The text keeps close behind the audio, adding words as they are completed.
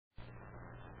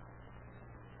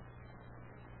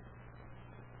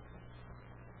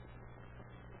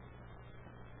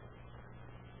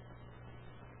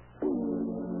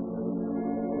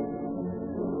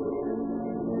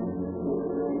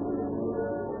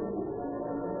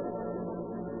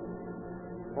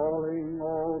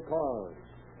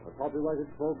copyrighted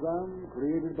program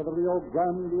created by the Rio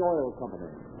Grande Oil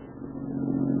Company.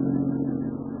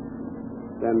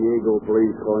 San Diego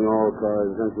Police calling all cars,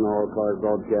 attention all cars,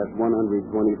 broadcast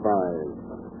 125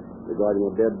 regarding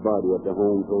a dead body at the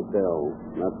Holmes Hotel.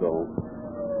 That's all.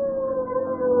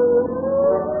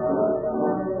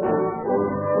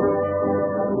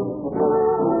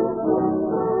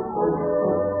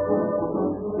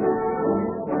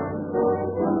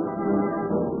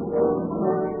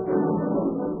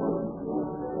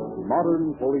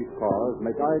 Modern police cars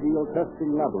make ideal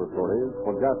testing laboratories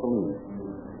for gasoline.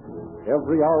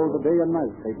 Every hour of the day and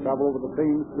night, they travel over the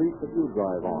same streets that you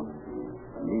drive on,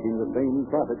 meeting the same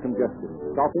traffic congestion,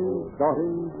 stopping,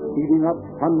 starting, speeding up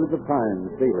hundreds of times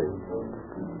daily.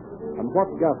 And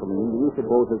what gasoline do you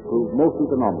suppose has proved most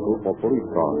economical for police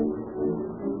cars?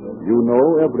 You know,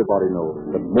 everybody knows,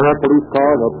 that more police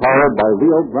cars are powered by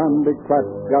Rio Grande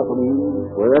cracked gasoline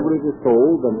wherever it is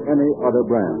sold than any other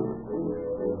brand.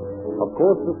 Of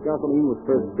course, this gasoline was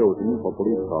first chosen for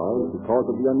police cars because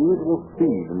of the unusual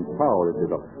speed and power it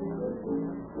develops.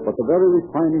 But the very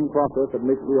refining process that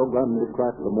makes Rio Grande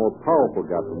crack the more powerful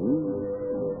gasoline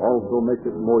also makes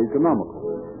it more economical.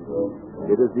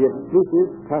 It is the exclusive,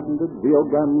 patented Rio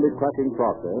Grande cracking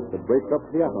process that breaks up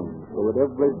the atoms so that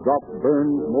every drop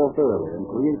burns more thoroughly and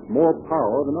creates more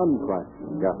power than uncracked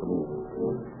gasoline.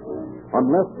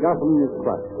 Unless gasoline is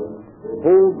cracked,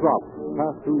 whole drops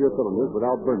pass through your cylinders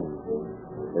without burning.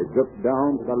 They drip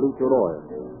down to dilute your oil.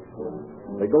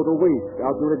 They go to waste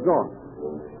out your exhaust.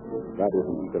 That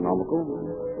isn't economical.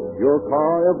 Your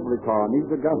car, every car,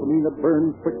 needs a gasoline that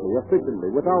burns quickly,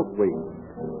 efficiently, without waste.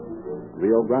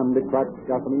 Rio Grande cracked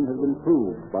gasoline has been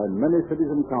proved by many cities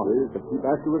and counties that keep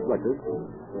accurate records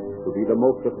to be the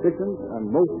most efficient and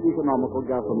most economical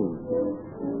gasoline.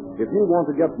 If you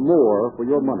want to get more for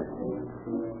your money,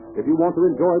 if you want to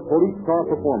enjoy police car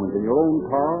performance in your own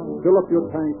car, fill up your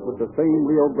tank with the same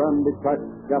Rio Grande cracked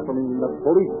gasoline that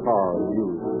police cars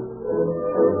use.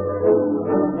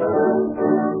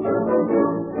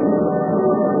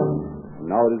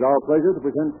 Now it is our pleasure to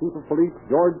present Chief of Police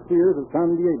George Sears of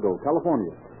San Diego,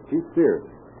 California. Chief Sears.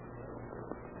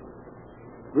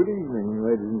 Good evening,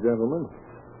 ladies and gentlemen.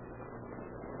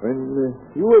 When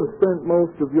you have spent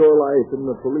most of your life in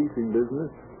the policing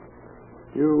business,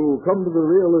 you come to the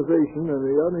realization that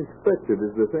the unexpected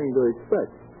is the thing to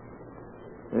expect.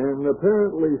 An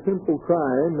apparently simple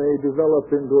crime may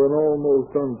develop into an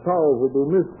almost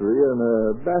unsolvable mystery, and a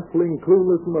baffling,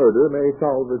 clueless murder may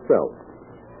solve itself.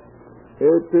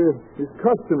 It is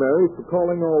customary for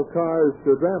calling all cars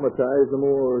to dramatize the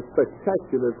more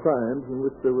spectacular crimes in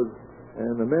which there was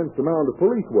an immense amount of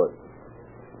police work.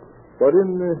 But in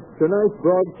tonight's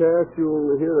broadcast,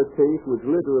 you'll hear a case which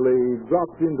literally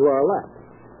dropped into our lap.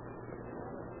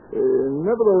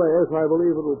 Nevertheless, I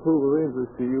believe it will prove of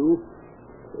interest to you,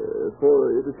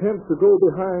 for it attempts to go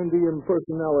behind the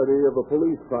impersonality of a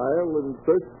police file and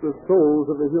search the souls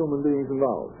of the human beings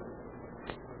involved.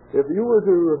 If you were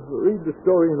to read the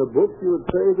story in a book, you would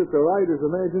say that the writer's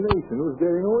imagination was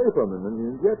getting away from him,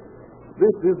 and yet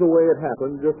this is the way it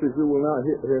happened, just as you will now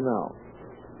hear now.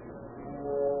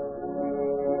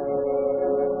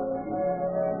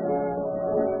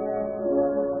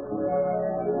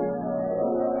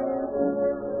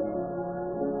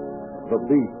 The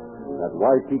beach at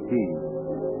Waikiki.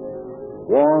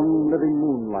 Warm, living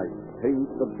moonlight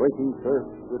paints the breaking surf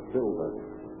with silver,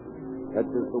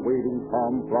 etches the waving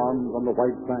palm fronds on the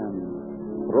white sand,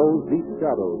 throws deep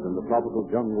shadows in the tropical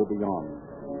jungle beyond.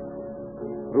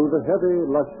 Through the heavy,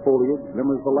 lush foliage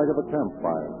glimmers the light of a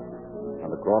campfire,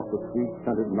 and across the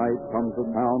sweet-scented night comes the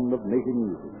sound of native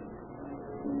music.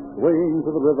 Swaying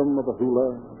to the rhythm of the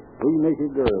hula, three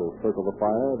naked girls circle the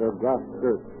fire, their grass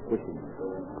skirts swishing.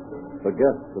 The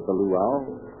guests at the luau,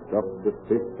 stuffed with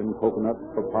fish and coconuts,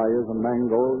 papayas and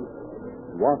mangoes,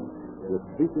 watch with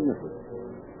seeking interest.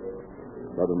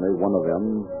 Suddenly, one of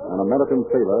them, an American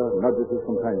sailor, nudges his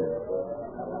companion.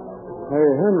 Hey,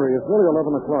 Henry, it's nearly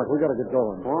 11 o'clock. We got to get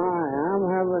going. Why, I'm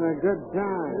having a good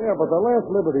time. Yeah, but the last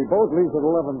Liberty boat leaves at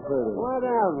 11:30. What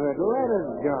of it? Let it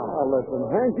go. Now, listen,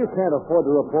 Hank, you can't afford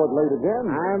to report late again.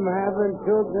 I'm having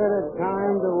too good a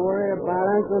time to worry about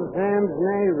Uncle Sam's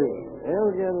Navy.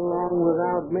 He'll get along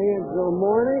without me until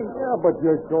morning. Yeah, but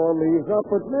your shore leaves up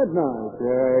at midnight.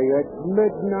 Yeah, at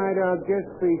midnight I'll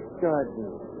just be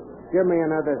starting. Give me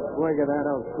another swig of that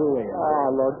old Kool-Aid.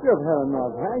 Ah, look, you've had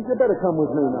enough, Hank. You better come with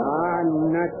me now. Ah,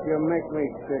 nuts, you make me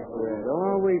sick with it.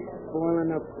 Always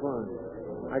spoiling the fun.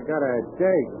 I got a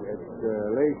date. At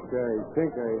least I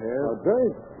think I have. A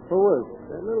date? For what?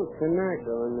 That little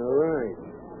Kanaka on the right.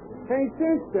 Hey,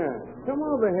 sister, come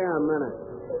over here a minute.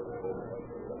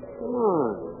 Come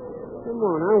on. Come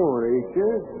on, I won't eat you.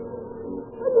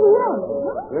 What do you want,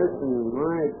 huh? Listen,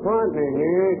 my partner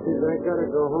here says I gotta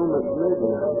go home at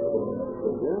midnight.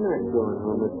 You're not going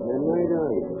home at midnight,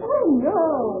 are you? Oh, no.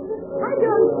 I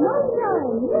don't know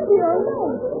time. Maybe you're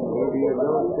late. Maybe you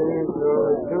don't dance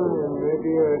all the time. Maybe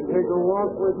you take a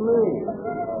walk with me.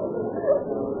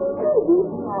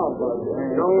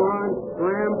 Go on,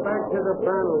 slam back to the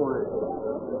battle line.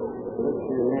 What's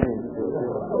your name, Susan?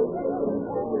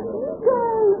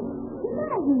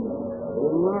 Maggie.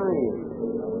 Good morning.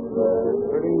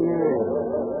 Pretty nice.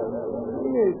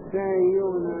 You say you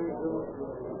and I go.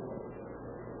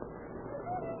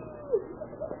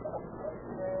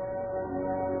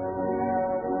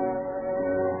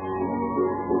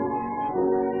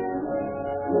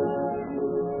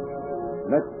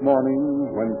 Next morning,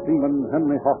 when Seaman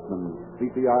Henry Hoffman,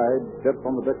 sleepy-eyed, steps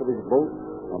on the deck of his boat,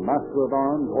 a master of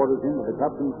arms orders him to the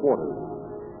captain's quarters.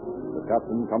 The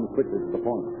captain comes quickly to the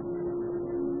point.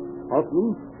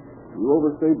 Hoffman, you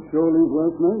overstayed shore leave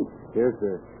last night? Yes,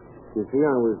 sir. You see,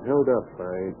 I was held up.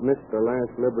 I missed the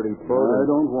last Liberty boat. I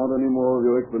don't want any more of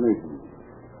your explanations.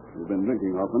 You've been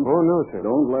drinking, Hoffman. Oh, no, sir.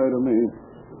 Don't lie to me.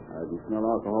 I can smell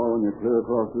alcohol when you clear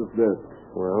across this desk.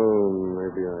 Well,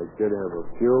 maybe I did have a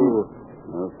few.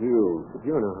 A few. But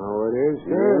you know how it is,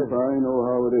 sir. Yes, I know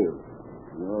how it is.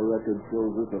 Your record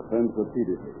shows this offense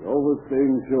repeatedly.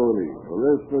 Overstaying shore leave,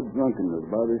 arrest for drunkenness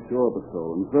by the shore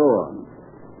patrol, and so on.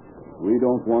 We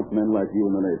don't want men like you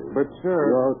in the Navy. But, sir...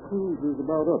 Your cruise is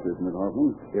about up, isn't it,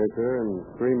 Hoffman? Yes, sir, in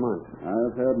 3 months.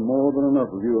 I've had more than enough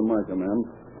of you in my command.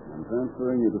 I'm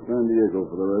transferring you to San Diego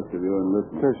for the rest of your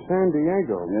enlistment. To San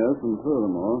Diego? Yes, and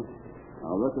furthermore,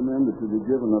 I'll recommend that you be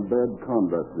given a bad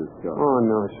combat discharge. Oh,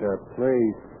 no, sir,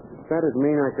 please. That'd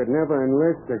mean I could never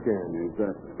enlist again.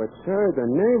 Exactly. But, sir, the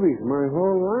Navy's my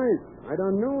whole life. I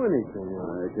don't know anything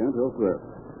else. I can't help that.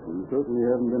 You certainly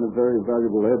haven't been a very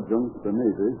valuable adjunct to the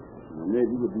Navy. The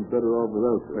Navy would be better off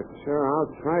without you. But, sir,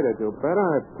 I'll try to do better,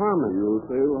 I promise. You'll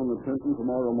sail on the Trenton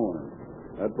tomorrow morning.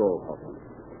 That's all, Hoffman.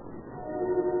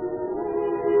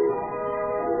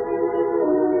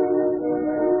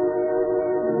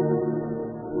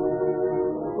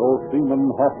 So Seaman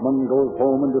Hoffman goes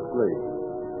home in disgrace,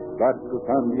 back to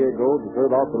San Diego to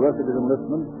serve out the rest of his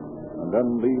enlistment, and then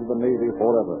leave the Navy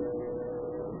forever.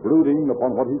 Brooding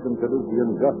upon what he considers the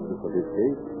injustice of his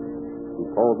case, he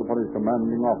calls upon his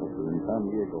commanding officer in San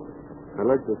Diego. I'd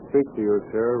like to speak to you,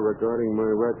 sir, regarding my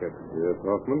record. Yes,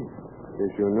 Hoffman? Yes,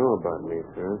 you know about me,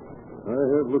 sir. I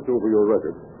have looked over your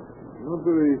record. Not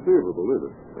very favorable, is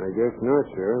it? I guess not,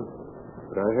 sir.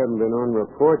 But I haven't been on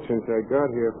report since I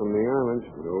got here from the islands.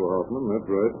 No, Hoffman, that's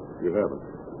right. You haven't.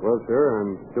 Well, sir,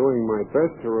 I'm doing my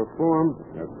best to reform.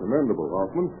 That's commendable,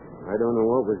 Hoffman. I don't know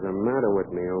what was the matter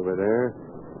with me over there.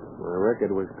 My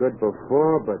record was good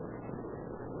before, but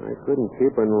I couldn't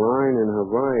keep in line in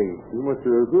Hawaii. You must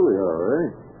have really are, eh?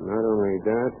 Not only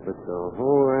that, but the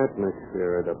whole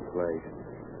atmosphere of the place.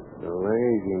 The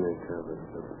laziness of it,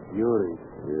 the beauty.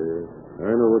 Yes,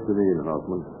 I know what you mean,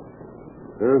 Hoffman.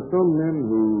 There are some men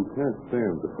who can't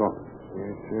stand the cost.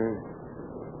 Yes, sir.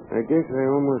 I guess I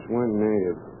almost went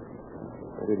native.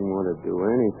 I didn't want to do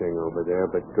anything over there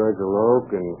but guzzle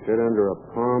oak and sit under a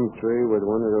palm tree with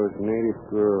one of those native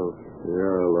girls. They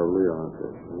are lovely, aren't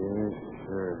they? Yes,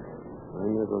 sir. I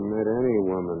never met any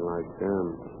woman like them.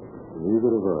 Neither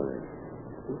have I.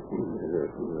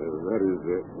 Yes, that is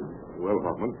it. Well,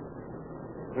 Hoffman,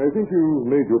 I think you've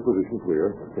made your position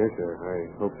clear. Yes, sir. I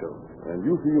hope so. And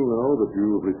you feel now that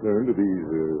you've returned to these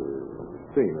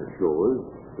saner shores,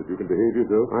 that you can behave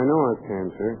yourself? I know I can,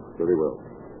 sir. Very well.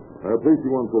 I'll place you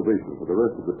on probation for the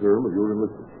rest of the term of your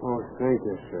enlistment. Oh, thank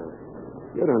you, sir.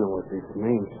 You don't know what this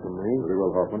means to me. Very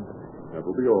well, Hoffman. That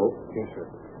will be all. Yes, sir.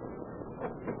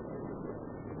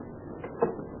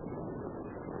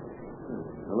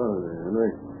 Hello there,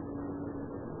 Henry.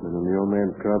 Been in the old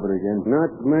man's carpet again?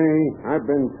 Not me. I've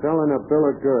been selling a bill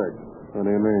of goods. What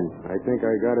do you mean? I think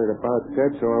I got it about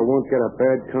set so I won't get a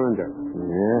bad conduct.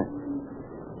 Yeah?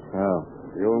 How?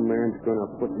 The old man's gonna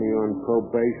put me on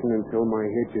probation until my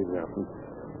hitch is up.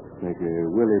 Make a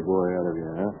willy boy out of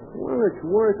you, huh? Well, it's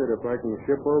worth it if I can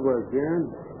ship over again.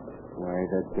 Why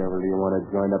the devil do you want to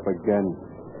join up again?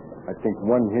 I think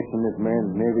one hitch in this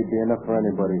man's Navy be enough for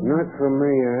anybody. Not for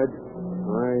me, Ed.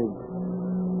 I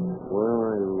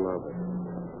love it.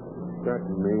 It's got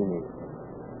meaning.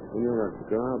 When you're a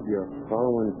gob, you're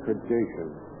following tradition.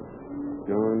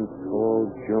 John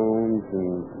Paul Jones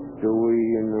and Dewey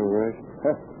and the rest.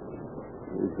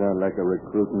 You sound like a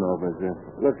recruiting officer.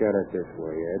 Look at it this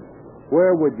way, Ed.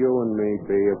 Where would you and me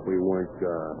be if we weren't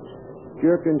gobs?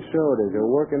 Jerking sodas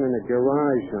or working in a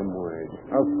garage somewhere.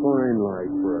 A fine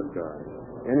life for a guy.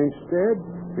 And instead,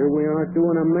 here we are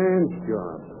doing a man's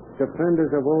job.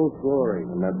 Defenders of Old Glory.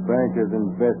 And the bankers'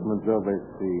 investments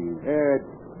overseas.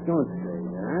 Don't say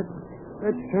that.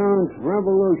 That sounds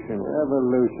revolutionary.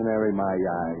 Revolutionary, my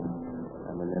eyes.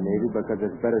 I'm in the Navy because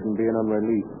it's better than being on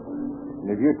relief. And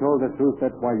if you told the truth,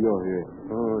 that's why you're here.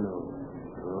 Oh, no.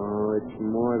 Oh, it's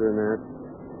more than that.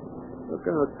 Look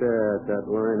out there at that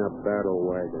line of battle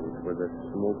wagons with the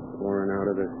smoke pouring out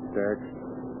of the stacks.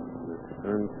 The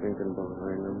sun sinking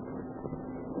behind them.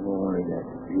 Boy,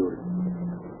 that's beautiful.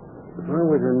 If I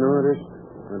was an artist,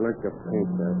 I'd like to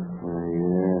paint that. Oh,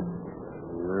 yeah.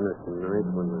 And then at night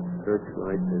when the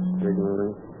searchlights are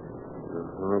signaling, the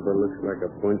harbor looks like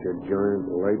a bunch of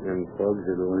giant lightning bugs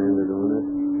had landed on it.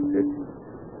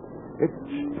 It's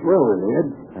thrilling, Ed.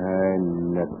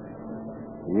 Nothing.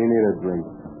 You need a drink.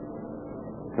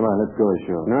 Come on, let's go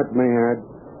ashore. Not me, Ed.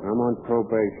 I'm on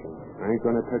probation. I ain't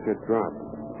gonna touch a drop.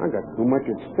 I got too much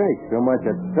at stake. Too much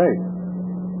at stake.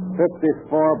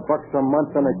 $54 a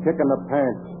month and a kick in the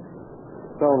pants.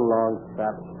 So long,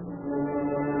 Sap.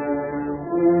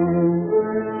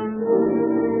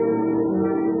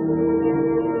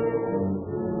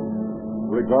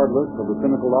 Regardless of the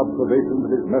cynical observations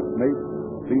of his messmate,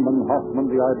 Seaman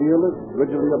Hoffman, the idealist,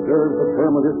 rigidly observes the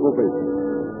term of his probation.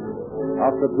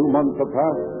 After 2 months have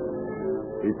passed,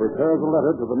 he prepares a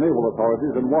letter to the naval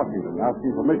authorities in Washington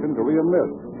asking permission to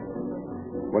re-enlist.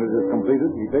 When it is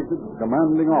completed, he takes it to the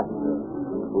commanding officer,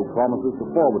 who promises to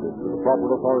forward it to the proper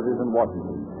authorities in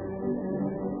Washington.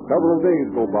 Several days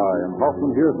go by, and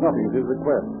Hoffman hears nothing of his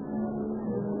request.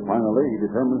 Finally, he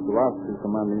determines to ask his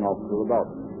commanding officer about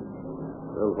it.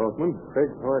 Well, Hoffman, beg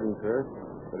pardon, sir,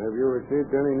 but have you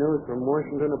received any news from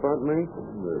Washington about me?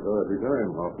 There's hardly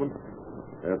time, Hoffman.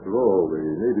 After all, the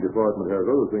Navy Department has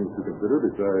other things to consider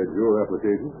besides your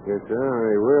application. Yes, sir,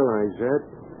 I realize that,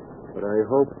 but I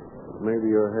hope maybe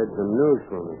you had some news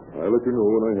for me. I'll let you know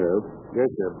when I have. Yes,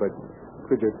 sir, but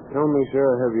could you tell me, sir,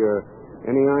 have you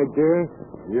any idea?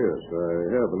 Yes,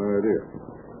 I have an idea.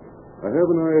 I have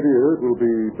an idea it will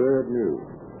be bad news.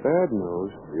 Bad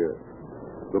news? Yes.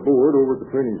 The board over at the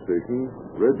training station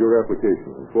read your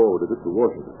application and forwarded it to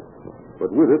Washington.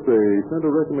 But with it, they sent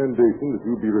a recommendation that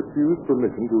you be refused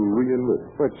permission to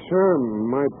re-enlist. But, sir,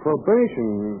 my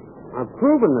probation, I've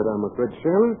proven that I'm a good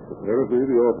sailor. Apparently,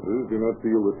 the officers do not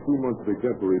feel that 2 months of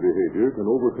exemplary behavior can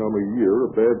overcome a year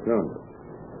of bad conduct.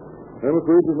 I'm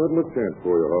afraid there's not much chance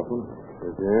for you, Hoffman.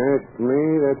 If you ask me,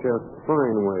 that's a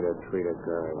fine way to treat a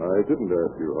guy. I didn't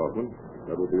ask you, Hoffman.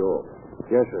 That will be all.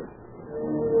 Yes, sir.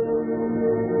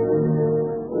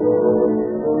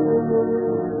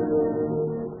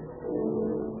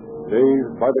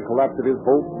 Dazed by the collapse of his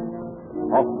boat,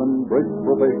 Hoffman breaks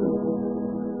probation,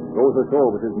 goes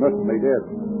ashore with his messmate Ed,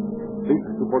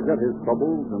 seeks to forget his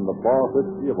troubles in the bar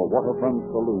whiskey of a waterfront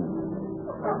saloon.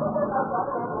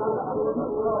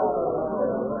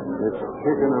 It's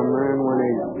kicking a man when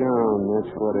he's down,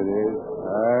 that's what it is.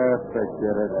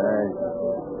 Forget it, Hank.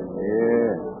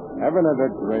 Yeah. Have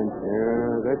another drink.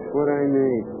 Yeah, that's what I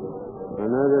need.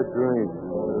 Another drink.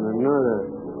 And another.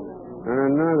 And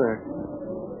another.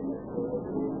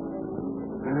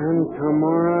 And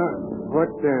tomorrow, what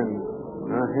then?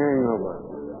 A hangover.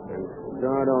 And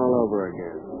start all over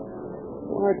again.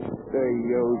 What's the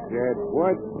use, Ed?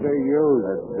 What's the use?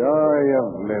 The joy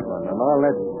of living and all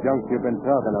that junk you've been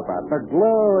talking about. The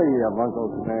glory of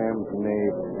Uncle Sam's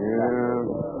Navy. Yeah,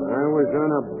 I was on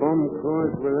a bum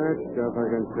course with that stuff, I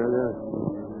can tell you.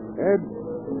 Ed,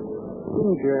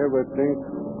 didn't you ever think,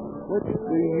 what's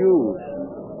the use?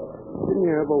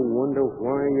 Didn't you ever wonder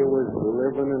why you was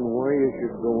living and why you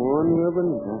should go on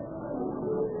living?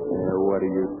 Yeah, what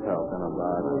are you talking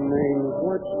about? I mean,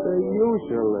 what's the use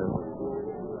of living?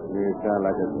 You sound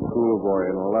like a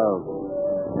schoolboy in love.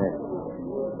 Yeah.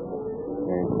 You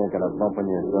ain't thinking of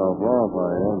bumping yourself off,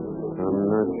 are you? I'm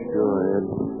not sure, Ed.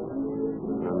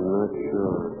 I'm not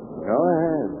sure. Go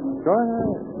ahead. Go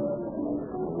ahead.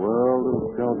 The world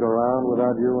will still go around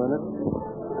without you in it.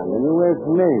 And the U.S.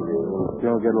 Navy will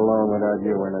still get along without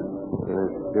you in it.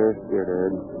 That's just it,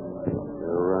 Ed.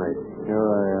 You're right. Sure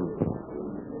I am.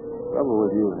 Trouble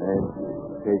with you, Ed.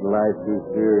 Take life too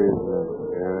seriously.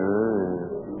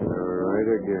 Yeah. You're right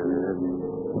again, Ed.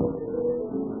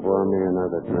 Pour me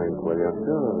another drink, will you?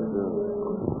 Sure.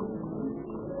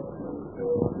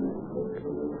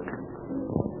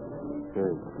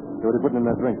 Okay. So what are you putting in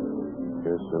that drink?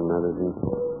 Just some medicine.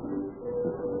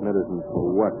 Medicine for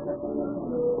what?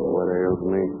 For what ails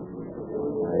me?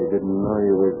 I didn't know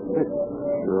you were sick.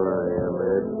 Sure I am,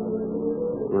 Ed.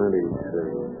 Plenty sick.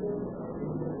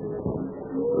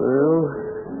 Well,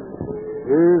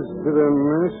 here's to the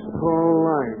mess called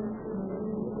life.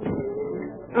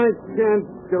 I can't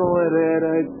do it, Ed.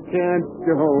 I can't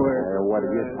do it. Hey, what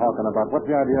are you talking about? What's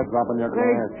the idea of dropping your I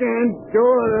glass? can't do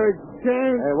it. I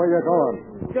can't. Hey, where you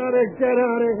going? Gotta get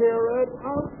out of here, Ed.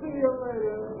 I'll see you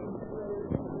later.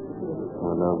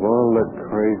 One of all the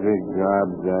crazy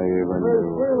jobs I ever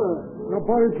knew. Sailor,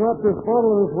 nobody dropped this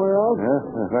bottle this way out.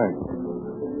 Yeah, thanks.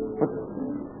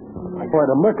 I bought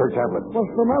a liquor tablet.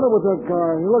 What's the matter with that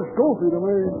guy? He looks goofy to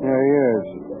me. Yeah, he is.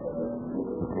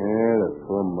 Yeah, the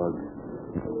poor mug.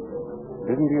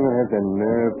 Didn't even have the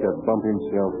nerve to bump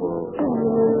himself off.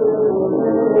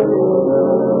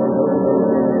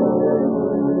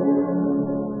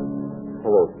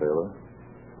 Hello, sailor.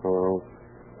 Hello.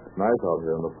 It's nice out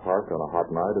here in the park on a hot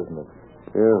night, isn't it?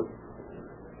 Yeah.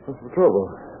 What's the trouble?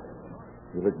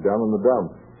 You look down in the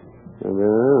dumps. And there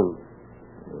I am.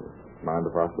 Mind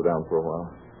if I sit down for a while?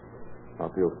 I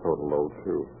feel sort of low,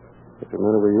 too. What's the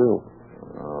matter with you?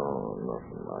 Oh,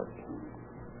 nothing much.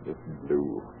 Just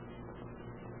do.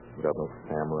 Got no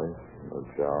family, no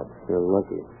job. You're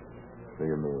lucky. What do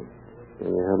you mean? And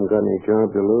you haven't got any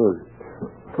job to lose.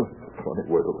 Funny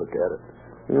way to look at it.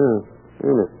 Yeah,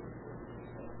 ain't it?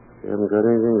 You haven't got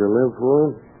anything to live for?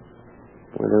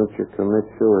 Why don't you commit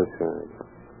suicide?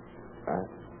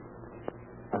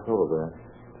 I thought of that.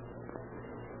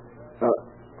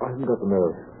 I haven't got the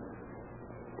nerve.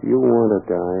 Do you want to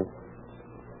die?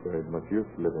 There ain't much use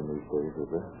living these days, is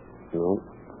there? No.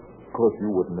 Of course, you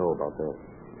wouldn't know about that.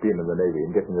 Being in the Navy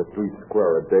and getting your 3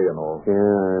 square a day and all. Yeah,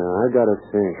 I got to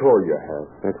think. Sure you have.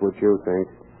 That's what you think.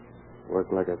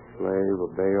 Work like a slave,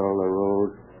 obey all the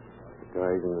rules. The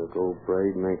guy's in the gold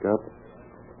braid makeup,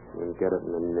 and get it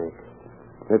in the neck.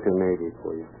 That's a Navy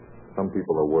for you. Some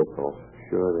people are worse off.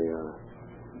 Sure they are.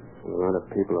 A lot of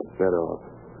people are better off.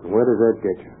 Where does that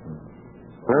get you?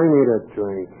 I need a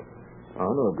drink. I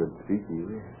know a good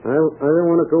speakeasy. I don't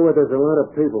want to go where there's a lot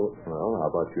of people. Well, how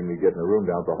about you and me getting a room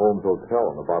down at the Holmes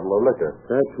Hotel and a bottle of liquor?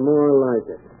 That's more like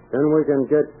it. Then we can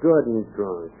get good and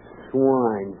drunk.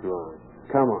 Swine drunk.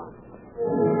 Come on.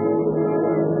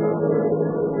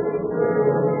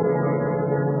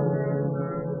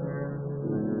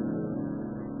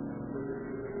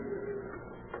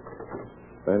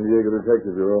 San Diego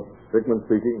Detective Bureau. Hickman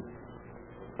speaking.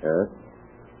 Yes?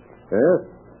 Yes?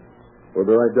 We'll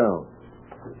be right down.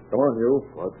 Come on, you.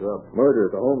 What's up? Murder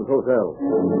at the Holmes Hotel.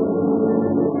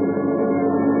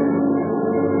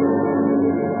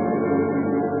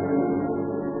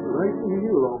 Nice to meet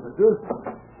you, officer.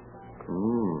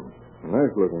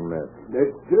 Nice looking mess.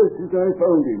 That's just as I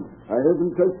found him. I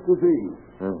haven't touched the thing.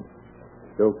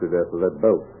 Choked to death with that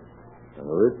boat. And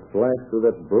the wrist slashed with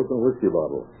that broken whiskey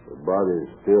bottle. The body's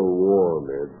still warm,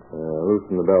 Ed.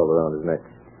 Loosen the belt around his neck.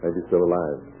 Maybe he's still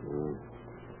alive.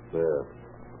 There.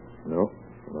 No,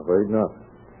 I'm afraid not.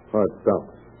 Heart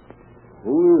stopped.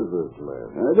 Who is this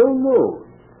man? I don't know.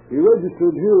 He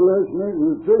registered here last night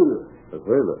with a sailor. A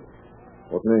sailor.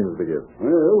 What name does he give?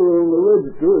 Well, on the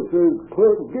register it says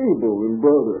Clark Gable and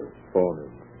brother. Phony.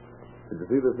 Did you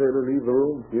see the sailor leave the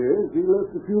room? Yes, he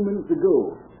left a few minutes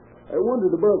ago. I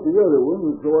wondered about the other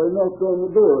one, so I knocked on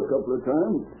the door a couple of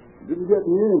times. Didn't get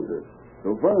any answer.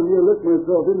 So finally I let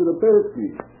myself into the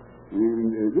passkey.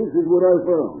 And this is what I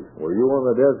found. Were you on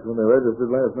the desk when they registered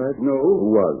last night? No.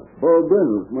 Who was? Paul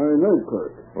Reynolds, my night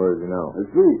clerk. Where is he now?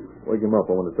 Asleep. Wake him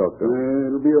up. I want to talk to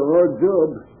him. It'll be a hard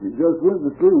job. He just went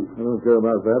to sleep. I don't care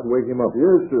about that. Wake him up.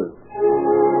 Yes, sir.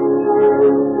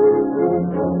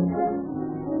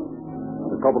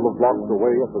 A couple of blocks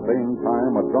away at the same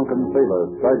time, a drunken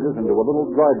sailor staggers into a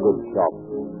little dry goods shop.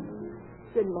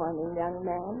 Good morning, young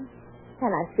man.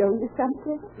 Can I show you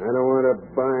something? I don't want to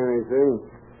buy anything.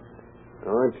 I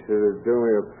want you to do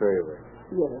me a favor.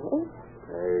 Yes.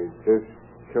 I just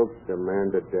choked the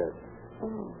man to death.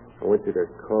 Oh. I want you to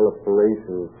call the police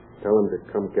and tell them to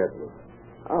come get me.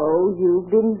 Oh, you've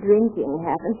been drinking,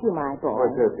 haven't you, my boy?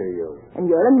 What's that to you? And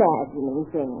you're imagining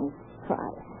things. Why,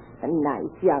 a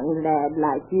nice young lad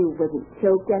like you wouldn't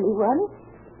choke anyone.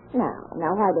 Now,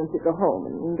 why don't you go home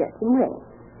and get some rest?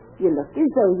 You look as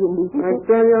though you need to... I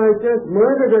tell you, I just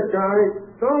murdered a guy.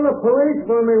 Call the police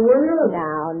for me, will you?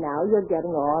 Now, you're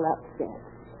getting all upset.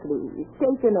 Please,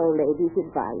 take an old lady's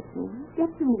advice and get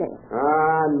some rest.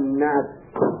 Ah, not.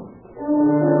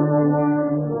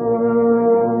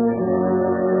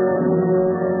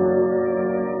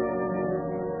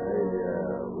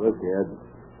 Look, Ed.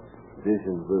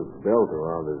 Additions this belt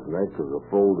around his neck is a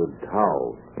folded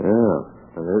towel. Yeah.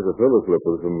 And there's a pillow slip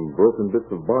with some broken bits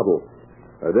of bottle.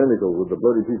 Identical with the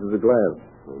bloody pieces of glass.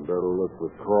 We better look the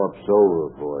corpse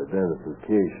over for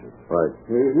identification. Right.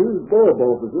 Here's Bob,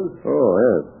 officer. Oh,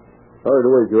 yes. Sorry to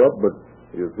wake you up, but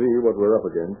you see what we're up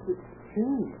against.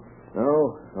 Gee,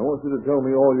 Now, I want you to tell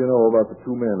me all you know about the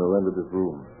two men who entered this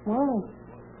room. Well,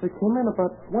 they came in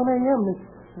about 1 a.m., this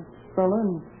fella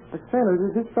and a sailor.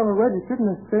 This fella registered,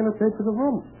 and the sailor paid for the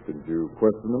room. Did you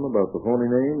question them about the phony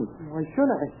names? Why should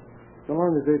I? So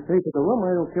long as they pay for the room,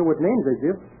 I don't care what names they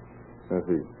give. I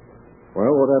see.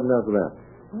 Well, what happened after that?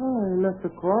 Well, I left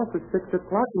the cross at 6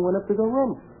 o'clock and went up to their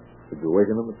room. Did you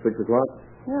awaken them at 6 o'clock?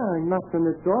 Yeah, I knocked on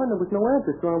the door, and there was no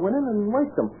answer, so I went in and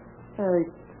waked them.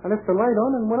 I left the light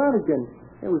on and went out again.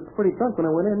 It was pretty drunk when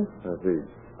I went in. I see.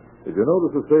 Did you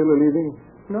notice the sailor leaving?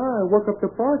 No, I woke up the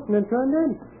porch and then turned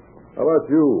in. How about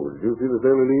you? Did you see the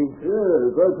sailor leave?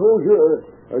 Yes, I told you.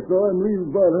 I saw him leave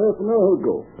about half an hour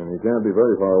ago. And he can't be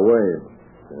very far away.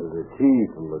 There's a key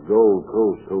from the Gold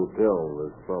Coast Hotel in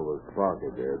this fellow's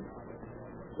pocket, Ed.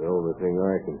 The only thing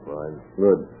I can find.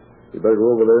 Good. You better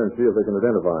go over there and see if they can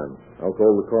identify him. I'll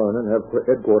call the coroner and have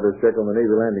headquarters check on the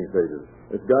Navy landing stages.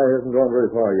 This guy hasn't gone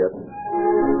very far yet.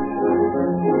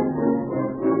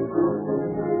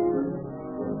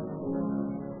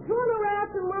 Two on the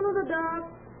raft and one on the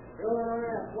dock. Two on the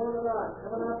raft, one on the dock.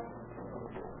 Coming up.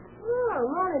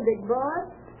 Oh, morning, big boy.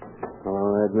 Hello,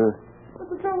 Edna.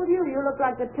 What's the trouble with you? You look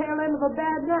like the tail end of a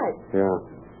bad night. Yeah.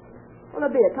 Will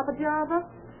there be a cup of java?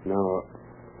 No.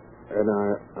 And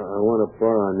I want to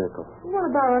borrow a nickel. What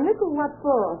about a nickel? What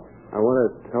for? I want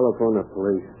to telephone the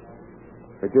police.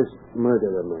 I just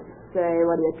murdered a man. Say,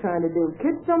 what are you trying to do?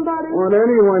 Kid somebody? Won't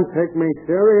anyone take me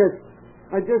serious?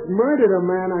 I just murdered a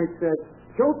man, I said.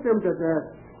 Choked him to death.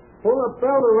 Pulled a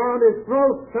belt around his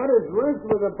throat, cut his wrist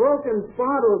with a broken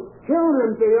bottle, killed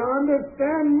him, do you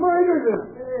understand? Murdered him.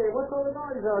 Hey, what's all the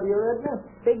noise out here, Edna?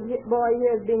 Big hit boy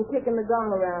here has been kicking the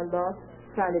gong around, boss.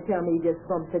 Trying to tell me you just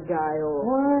bumped a guy off.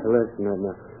 What? Listen,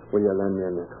 Edna, will you lend me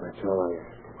a nickel? That's all I ask.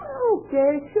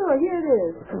 Okay, sure, here it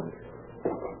is.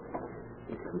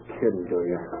 You're kidding, do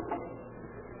you?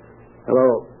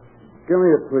 Hello. Give me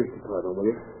the police department, will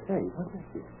you? Hey, what's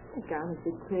this? I think I must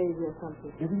be crazy or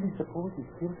something. You really suppose he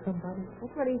killed somebody?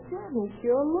 That's what he said. He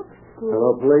sure looks good.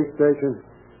 Hello, police station.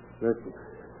 Listen,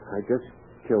 I just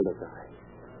killed a guy.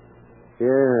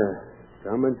 Yeah,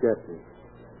 come and get me.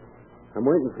 I'm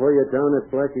waiting for you down at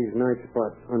Blackie's night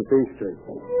spot on B Street.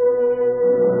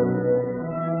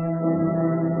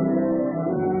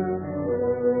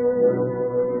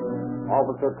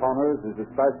 Officer Connors is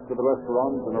dispatched to the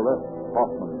restaurant and arrests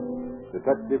Hoffman.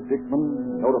 Detective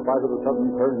Dickman, notified of the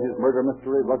sudden turn in his murder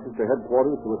mystery, rushes to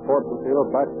headquarters to escort the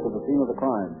sailor back to the scene of the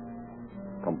crime.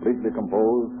 Completely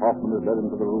composed, Hoffman is led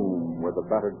into the room where the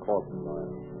battered corpse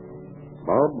lies.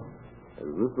 Bob,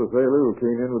 is this the sailor who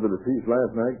came in with the deceased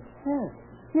last night?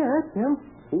 Yeah, that's him.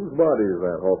 Whose body is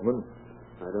that, Hoffman?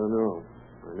 I don't know.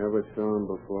 I never saw him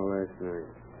before last night.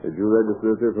 Did you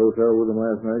register at this hotel with him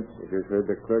last night? You just heard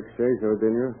the clerk say so,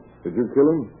 didn't you? Did you kill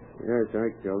him? Yes, I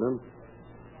killed him.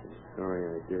 Sorry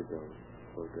I did, though,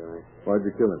 poor guy. Why'd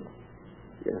you kill him?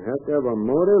 You have to have a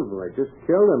motive. I just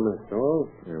killed him, that's all.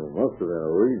 You must have had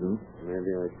a reason.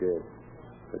 Maybe I did.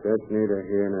 But that's neither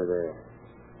here nor there.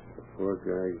 The poor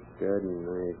guy's dead, and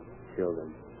I killed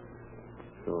him.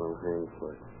 So I'll hang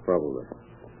for it. Probably.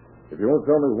 If you won't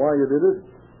tell me why you did it,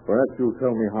 perhaps you'll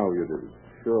tell me how you did it.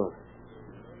 Sure.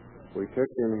 We took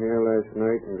him here last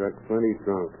night and got plenty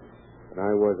drunk. But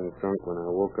I wasn't drunk when I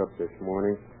woke up this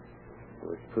morning. I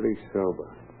was pretty sober.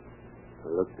 I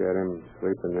looked at him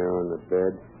sleeping there on the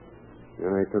bed.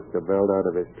 Then I took the belt out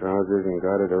of his trousers and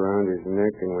got it around his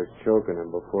neck and was choking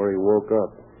him before he woke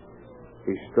up.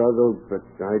 He struggled, but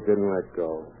I didn't let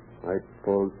go. I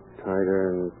pulled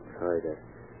tighter and tighter.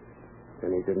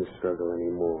 Then he didn't struggle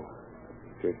anymore.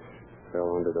 Just fell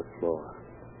onto the floor.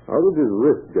 How did his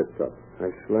wrist get cut? I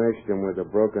slashed him with a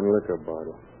broken liquor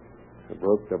bottle. I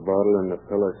broke the bottle and the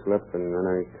pillow slipped, and then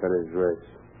I cut his wrist.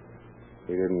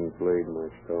 He didn't bleed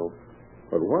much, though.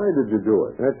 But why did you do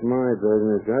it? That's my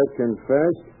business. I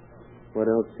confessed. What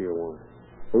else do you want?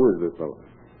 Who is this fellow?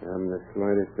 I haven't the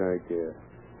slightest idea.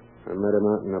 I met him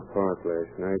out in the park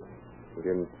last night. He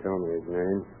didn't tell me his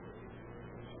name.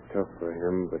 It's tough for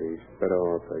him, but he's better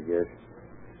off, I guess.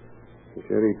 He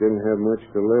said he didn't have much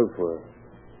to live for.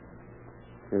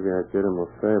 Maybe I did him a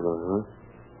favor, huh?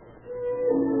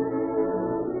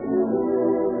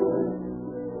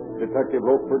 Detective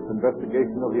Ropefort's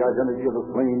investigation of the identity of the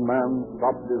slain man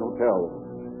stopped at his hotel,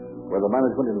 where the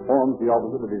management informs the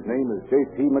officer that his name is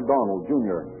J.T. McDonald,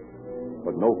 Jr.,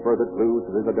 but no further clues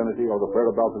to his identity or the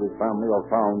whereabouts of his family are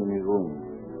found in his room.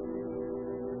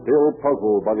 Still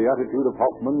puzzled by the attitude of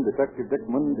Hoffman, Detective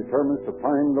Dickman determines to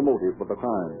find the motive for the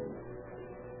crime.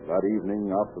 That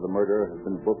evening, after the murder has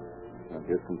been booked and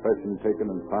his confession taken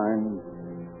and signed,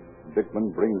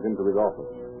 Dickman brings him to his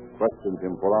office, questions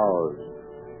him for hours,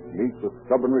 meets with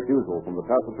stubborn refusal from the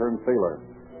taciturn sailor.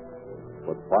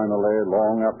 But finally,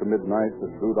 long after midnight, the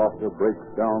shrewd officer breaks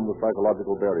down the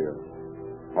psychological barrier.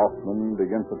 Hoffman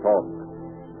begins to talk,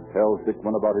 tells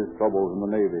Dickman about his troubles in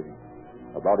the Navy,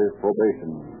 about his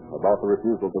probation, about the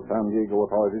refusal of the San Diego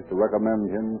authorities to recommend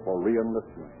him for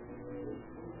re-enlistment.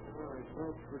 I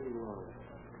felt pretty low.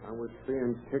 I was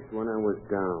being kicked when I was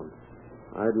down.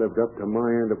 I'd lived up to my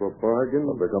end of a bargain.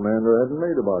 Well, the commander hadn't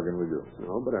made a bargain with you.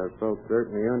 No, but I felt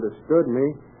certain he understood me.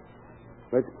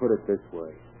 Let's put it this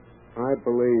way. I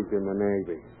believed in the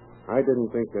Navy. I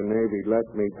didn't think the Navy let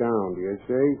me down, do you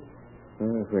see?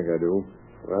 I think I do.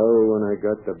 Well, when I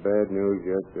got the bad news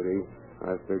yesterday,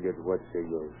 I figured what's the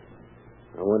use.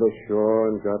 I went ashore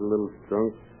and got a little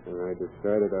drunk, and I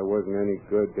decided I wasn't any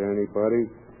good to anybody,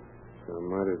 so I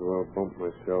might as well bump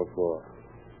myself off.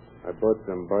 I bought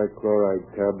some bichloride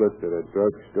tablets at a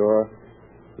drugstore,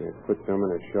 and I put some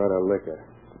in a shot of liquor.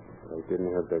 I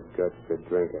didn't have the guts to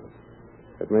drink it.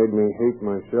 It made me hate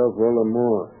myself all the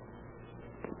more.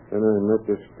 Then I met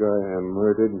this guy I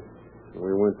murdered, and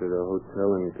we went to the hotel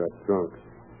and got drunk.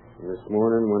 And this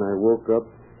morning when I woke up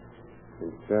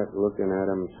and sat looking at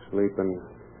him sleeping,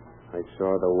 I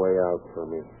saw the way out for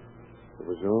me. It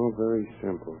was all very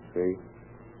simple, see?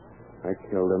 I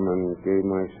killed him and gave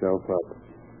myself up.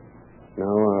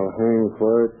 Now I'll hang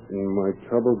for it, and my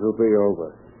troubles will be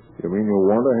over. You mean you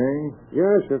want to hang?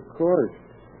 Yes, of course.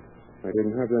 I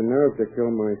didn't have the nerve to kill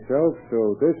myself,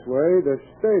 so this way the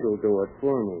state will do it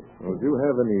for me. Well, do you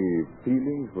have any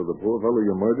feelings for the poor fellow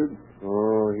you murdered?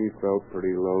 Oh, he felt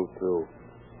pretty low, too.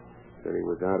 Said he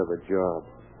was out of a job.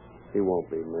 He won't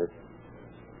be missed.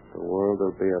 The world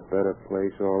will be a better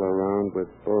place all around with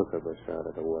both of us out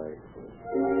of the way.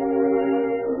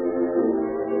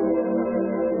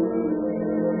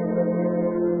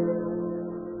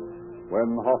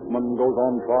 When Hoffman goes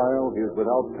on trial, he is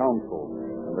without counsel,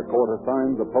 and the court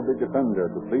assigns a public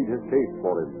defender to plead his case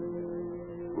for him.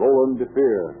 Roland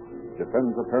DeFeer,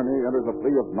 defense attorney, enters a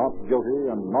plea of not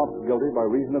guilty and not guilty by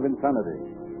reason of insanity.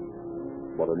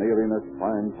 But an alienist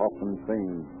finds Hoffman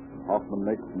sane. Hoffman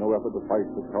makes no effort to fight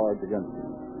the charge against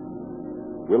him.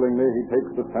 Willingly, he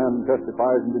takes the stand and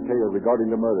testifies in detail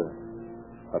regarding the murder.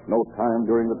 At no time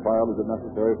during the trial is it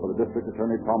necessary for the district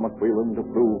attorney, Thomas Whelan, to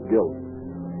prove guilt.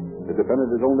 The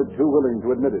defendant is only too willing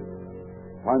to admit it.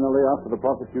 Finally, after the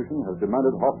prosecution has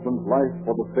demanded Hoffman's life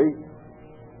for the state,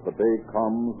 the day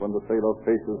comes when the sailor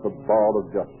faces the bar of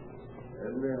justice.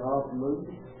 Henry Hoffman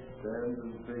stands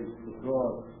and faces the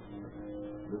court.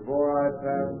 Before I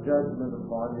pass judgment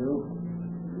upon you,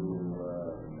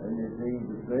 anything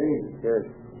to say? Yes.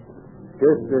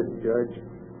 Just this, Judge.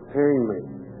 Hang me.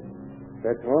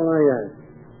 That's all I ask.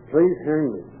 Please hang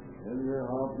me. Henry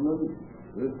Hoffman,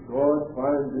 this court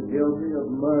finds you guilty of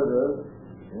murder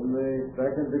in the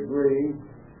second degree,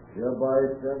 hereby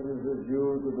sentences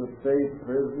you to the state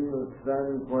prison of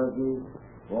San Quentin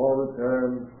for all the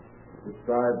terms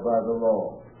prescribed by the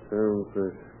law. Terms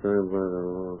prescribed by the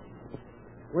law.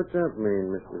 What's that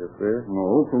mean, Mr. DeFeer?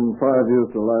 No, from 5 years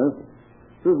to life.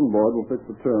 Prison board will fix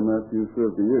the term after you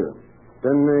serve the year.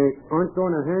 Then they aren't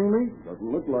going to hang me?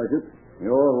 Doesn't look like it.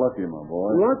 You're lucky, my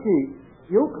boy. Lucky?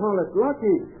 You call it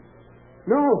lucky?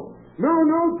 No,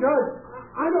 Judge.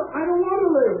 I don't want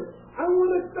to live. I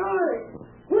want to die.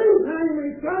 Please hang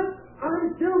me, Judge.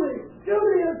 I'm guilty.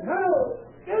 Guilty as hell.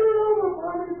 Get it over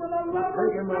for me for the love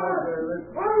of God.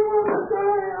 I want to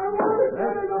die. I want to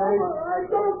get it over. I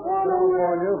don't want to live.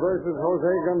 California versus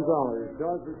Jose Gonzalez.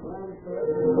 Judge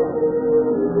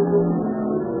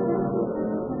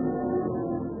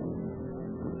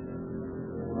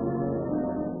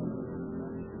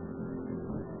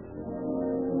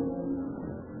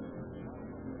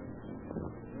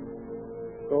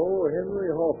So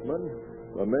Henry Hoffman,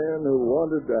 the man who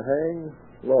wanted to hang,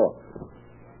 lost,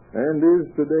 and is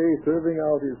today serving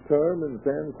out his term in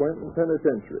San Quentin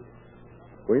Penitentiary.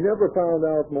 We never found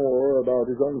out more about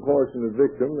his unfortunate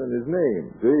victim than his name,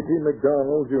 J.T.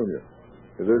 McDonald, Jr.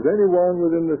 If there's anyone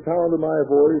within the sound of my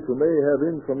voice who may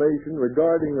have information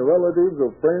regarding the relatives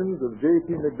or friends of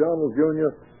J.T. McDonald,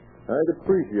 Jr., I'd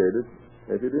appreciate it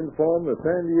if you'd inform the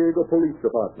San Diego Police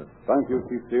Department. Thank you,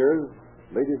 Chief Sears.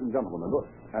 Ladies and gentlemen,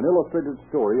 an illustrated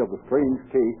story of the strange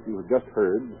case you have just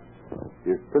heard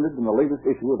is printed in the latest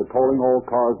issue of the Calling All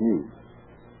Cars News.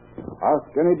 Ask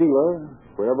any dealer,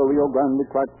 wherever Rio Grande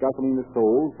cracked gasoline is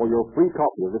sold, for your free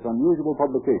copy of this unusual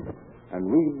publication, and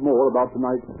read more about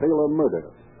tonight's sailor murder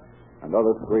and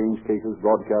other strange cases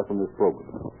broadcast on this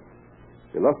program.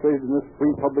 Illustrated in this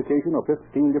free publication are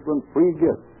 15 different free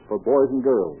gifts for boys and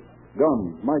girls: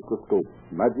 guns, microscopes,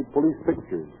 magic police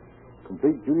pictures,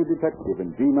 complete junior detective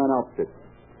and G-Man outfit.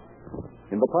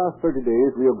 In the past 30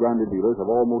 days, Rio Grande dealers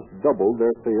have almost doubled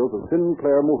their sales of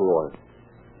Sinclair motor oil.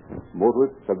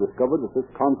 Motorists have discovered that this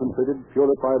concentrated,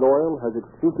 purified oil has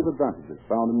exclusive advantages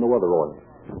found in no other oil.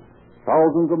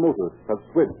 Thousands of motorists have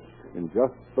switched in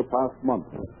just the past month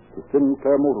to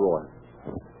Sinclair motor oil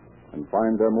and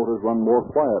find their motors run more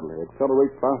quietly,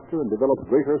 accelerate faster, and develop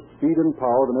greater speed and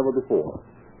power than ever before.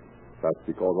 That's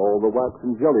because all the wax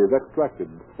and jelly is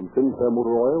extracted from Sinclair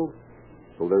motor oil,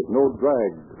 so there's no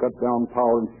drag to cut down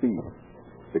power and speed.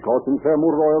 Because Sinclair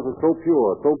motor oils are so pure,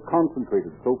 so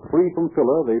concentrated, so free from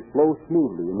filler, they flow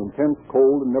smoothly in intense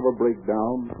cold and never break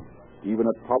down, even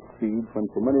at top speeds when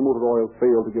so many motor oils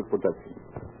fail to give protection.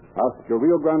 Ask your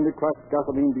Rio Grande cracked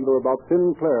gasoline dealer about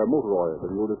Sinclair motor oil,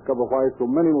 and you'll discover why so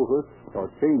many motorists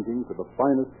are changing to the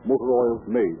finest motor oils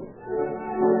made.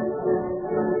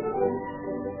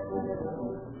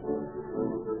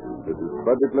 This is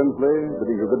Frederick Lindsley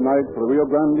bidding you good night for the Rio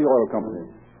Grande Oil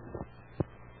Company.